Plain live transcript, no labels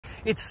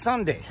It's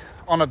Sunday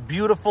on a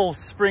beautiful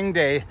spring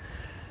day,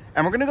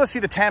 and we're gonna go see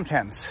the Tam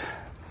Tams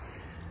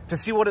to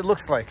see what it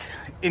looks like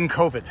in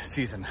COVID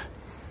season.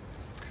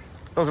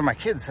 Those are my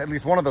kids. At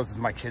least one of those is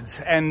my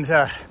kids. And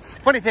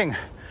funny thing,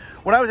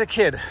 when I was a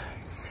kid,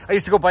 I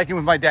used to go biking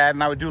with my dad,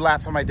 and I would do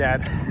laps on my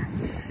dad.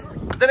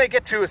 Then I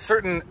get to a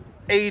certain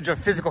age of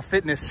physical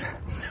fitness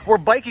where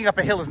biking up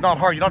a hill is not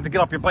hard. You don't have to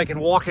get off your bike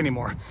and walk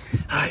anymore.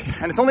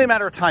 And it's only a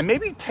matter of time,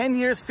 maybe 10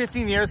 years,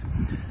 15 years,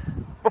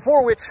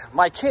 before which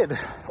my kid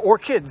or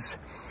kids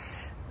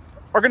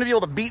are gonna be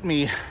able to beat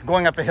me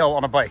going up a hill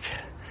on a bike.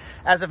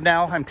 As of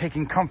now, I'm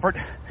taking comfort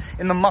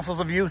in the muscles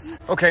of youth.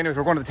 Okay, anyways,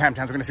 we're going to the Tam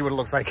Tams. We're gonna see what it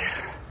looks like.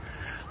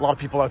 A lot of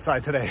people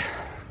outside today.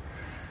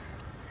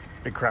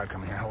 Big crowd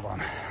coming here, hold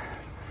on.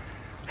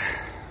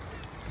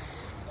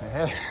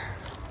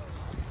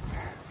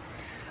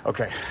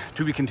 Okay,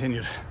 to be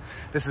continued.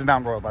 This is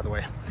Mount Royal, by the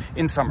way,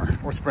 in summer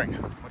or spring,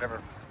 whatever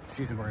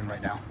season we're in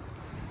right now.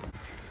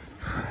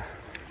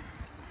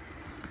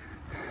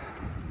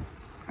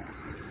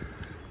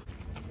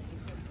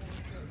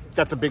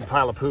 That's a big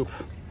pile of poop.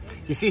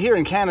 You see, here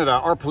in Canada,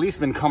 our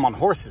policemen come on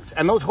horses,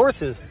 and those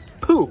horses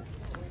poo.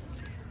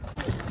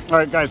 All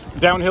right, guys,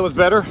 downhill is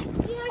better.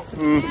 Yes.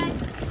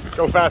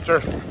 Go faster,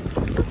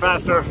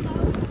 faster,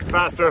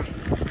 faster.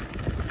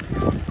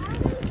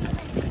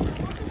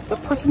 Is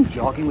that person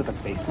jogging with a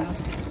face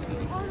mask?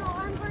 Oh no,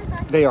 I'm going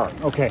back. They are,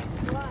 okay.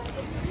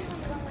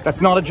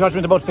 That's not a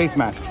judgment about face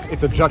masks.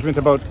 It's a judgment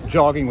about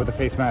jogging with a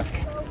face mask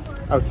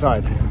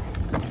outside.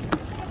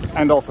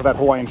 And also that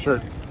Hawaiian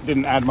shirt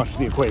didn't add much to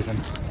the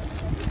equation.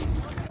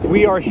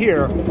 We are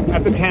here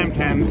at the Tam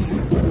Tams,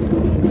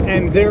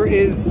 and there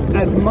is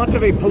as much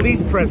of a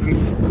police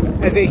presence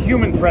as a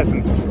human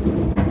presence.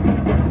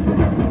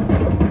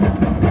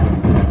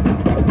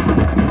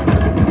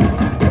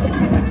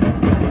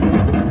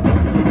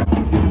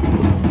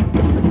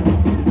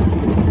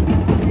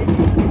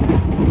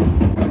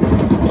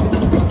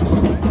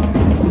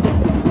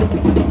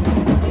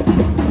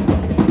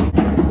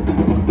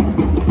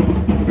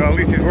 Well, at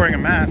least he's wearing a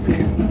mask.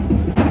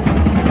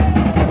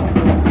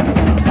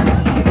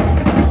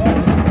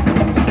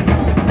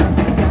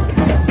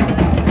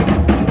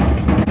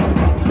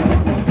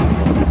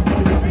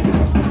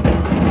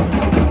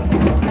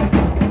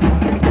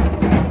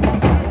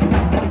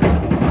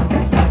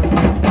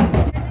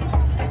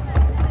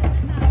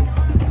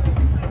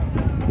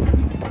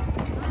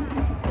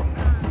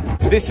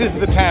 This is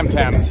the Tam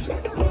Tams,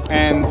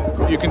 and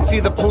you can see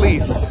the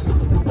police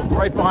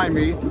right behind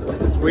me,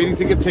 waiting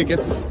to give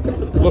tickets,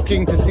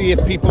 looking to see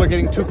if people are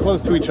getting too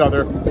close to each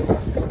other.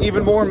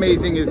 Even more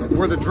amazing is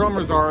where the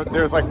drummers are,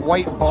 there's like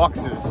white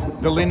boxes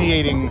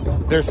delineating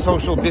their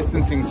social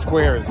distancing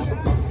squares.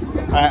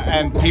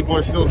 And people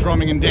are still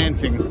drumming and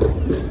dancing,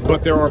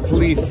 but there are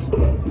police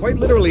quite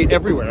literally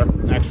everywhere,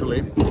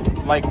 actually.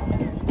 Like,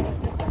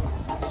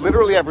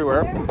 literally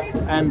everywhere.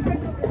 And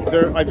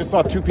there, I just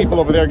saw two people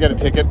over there get a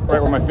ticket, right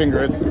where my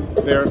finger is.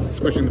 They're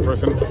squishing the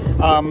person.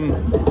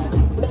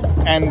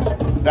 And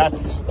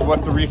that's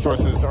what the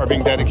resources are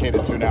being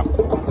dedicated to now.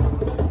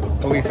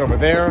 Police over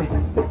there.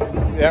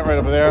 Yeah, right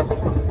over there.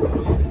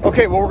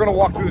 Okay, well, we're gonna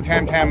walk through the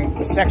Tam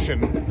Tam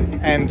section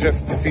and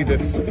just see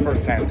this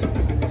firsthand.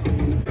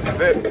 This is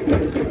it.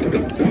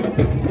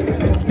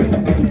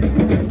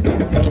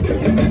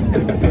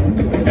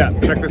 Yeah,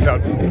 check this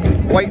out.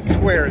 White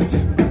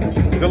squares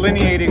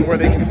delineating where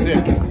they can sit.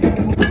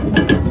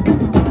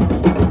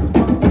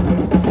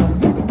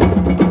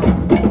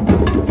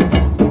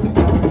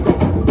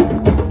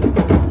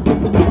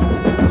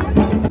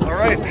 All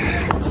right,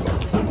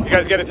 you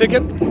guys get a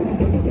ticket?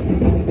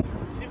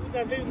 Si vous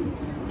avez une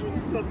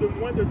distance de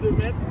moins de 2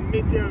 mètres,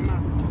 mettez un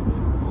masque.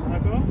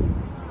 D'accord?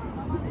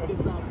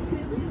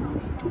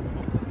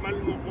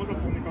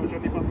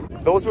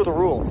 Those were the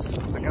rules.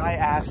 The guy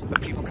asked the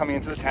people coming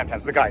into the Tam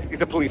Tams, the guy,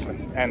 he's a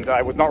policeman, and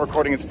I was not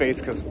recording his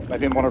face because I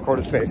didn't want to record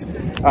his face,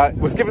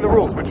 was given the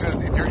rules, which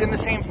is if you're in the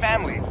same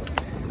family,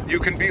 you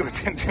can be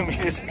within 2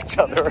 meters of each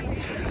other.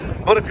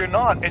 But if you're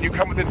not, and you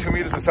come within 2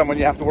 meters of someone,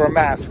 you have to wear a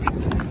mask.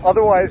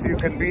 Otherwise, you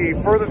can be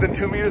further than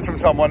 2 meters from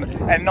someone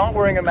and not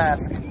wearing a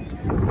mask.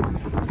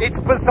 It's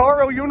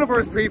bizarro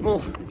universe,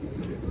 people.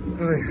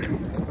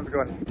 Let's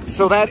go on.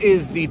 So that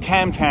is the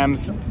Tam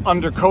Tams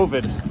under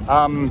COVID.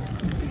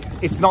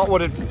 It's not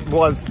what it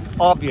was,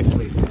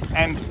 obviously.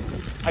 And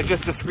I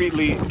just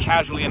discreetly,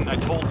 casually, and I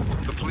told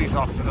the police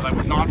officer that I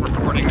was not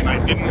recording and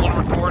I didn't want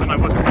to record and I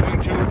wasn't going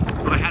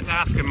to, but I had to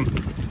ask him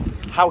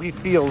how he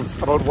feels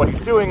about what he's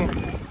doing,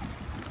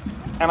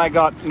 and I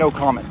got no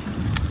comment.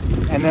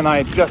 And then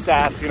I just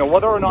asked,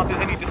 whether or not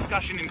there's any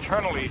discussion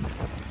internally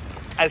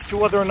as to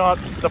whether or not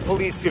the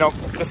police,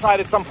 decide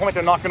at some point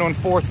they're not going to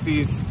enforce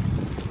these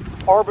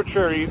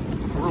arbitrary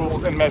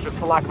rules and measures,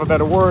 for lack of a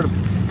better word,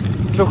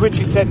 to which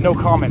he said no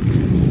comment.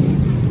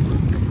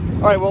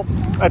 All right, well,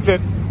 that's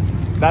it.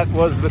 That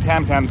was the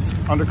Tam Tams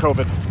under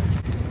COVID.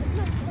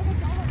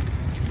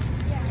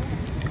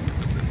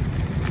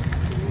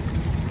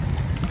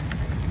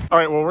 All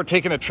right, well, we're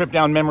taking a trip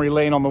down memory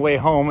lane on the way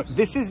home.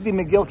 This is the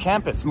McGill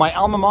campus, my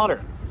alma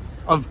mater.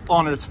 of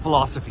honors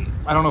philosophy.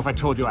 I don't know if I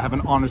told you, I have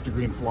an honors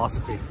degree in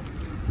philosophy.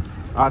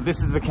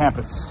 This is the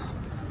campus.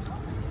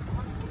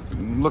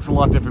 Looks a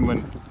lot different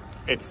when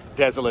it's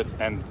desolate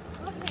and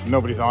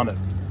nobody's on it.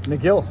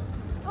 McGill.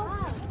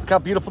 Look how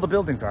beautiful the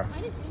buildings are.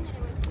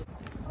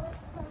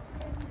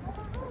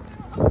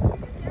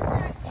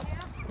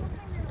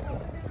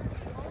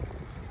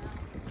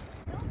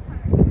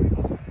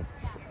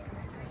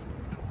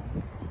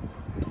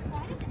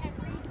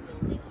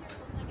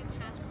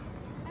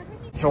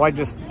 So I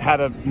just had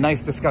a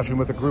nice discussion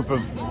with a group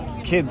of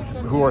kids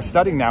who are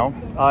studying now,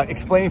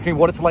 explaining to me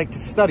what it's like to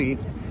study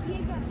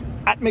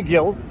at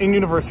McGill in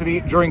university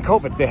during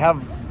COVID. They have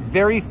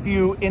very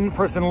few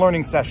in-person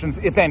learning sessions,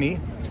 if any,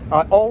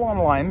 all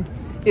online.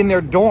 In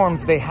their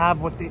dorms, they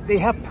have they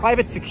have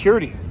private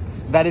security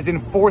that is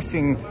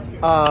enforcing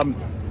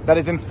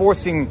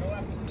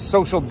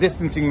social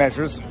distancing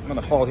measures. I'm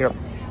gonna fall here.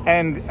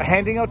 And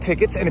handing out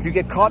tickets, and if you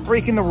get caught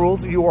breaking the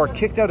rules, you are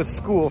kicked out of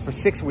school for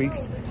 6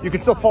 weeks. You can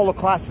still follow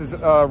classes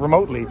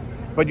remotely,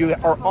 but you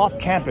are off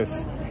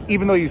campus,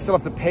 even though you still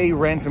have to pay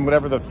rent and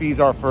whatever the fees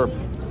are for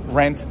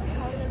rent.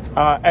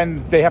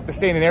 And they have to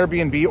stay in an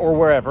Airbnb or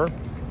wherever.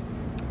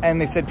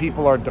 And they said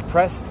people are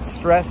depressed,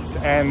 stressed,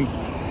 and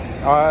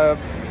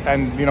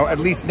you know, at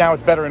least now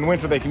it's better in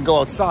winter, they can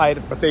go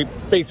outside, but they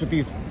face with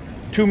these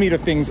 2-meter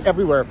things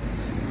everywhere.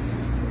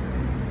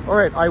 All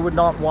right, I would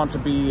not want to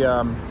be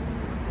a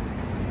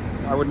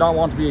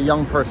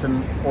young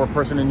person or a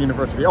person in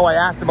university. Oh, I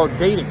asked about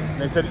dating.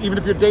 They said even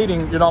if you're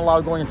dating, you're not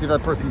allowed going into the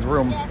other person's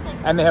room.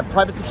 And they have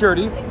private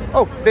security.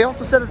 Oh, they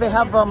also said that they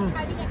have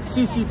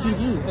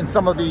CCTV in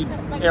some of the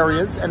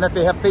areas, and that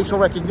they have facial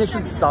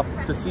recognition stuff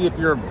to see if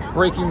you're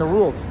breaking the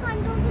rules.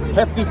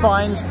 Hefty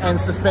fines and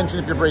suspension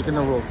if you're breaking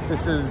the rules.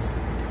 This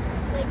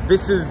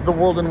is the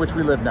world in which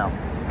we live now.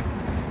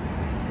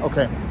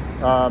 Okay,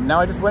 now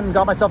I just went and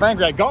got myself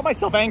angry. I got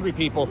myself angry,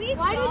 people.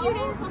 Why did you get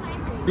yourself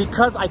angry?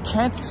 Because I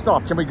can't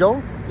stop. Can we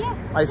go? Yes.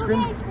 Ice cream?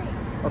 Ice cream.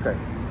 Okay.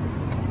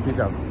 Peace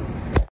out.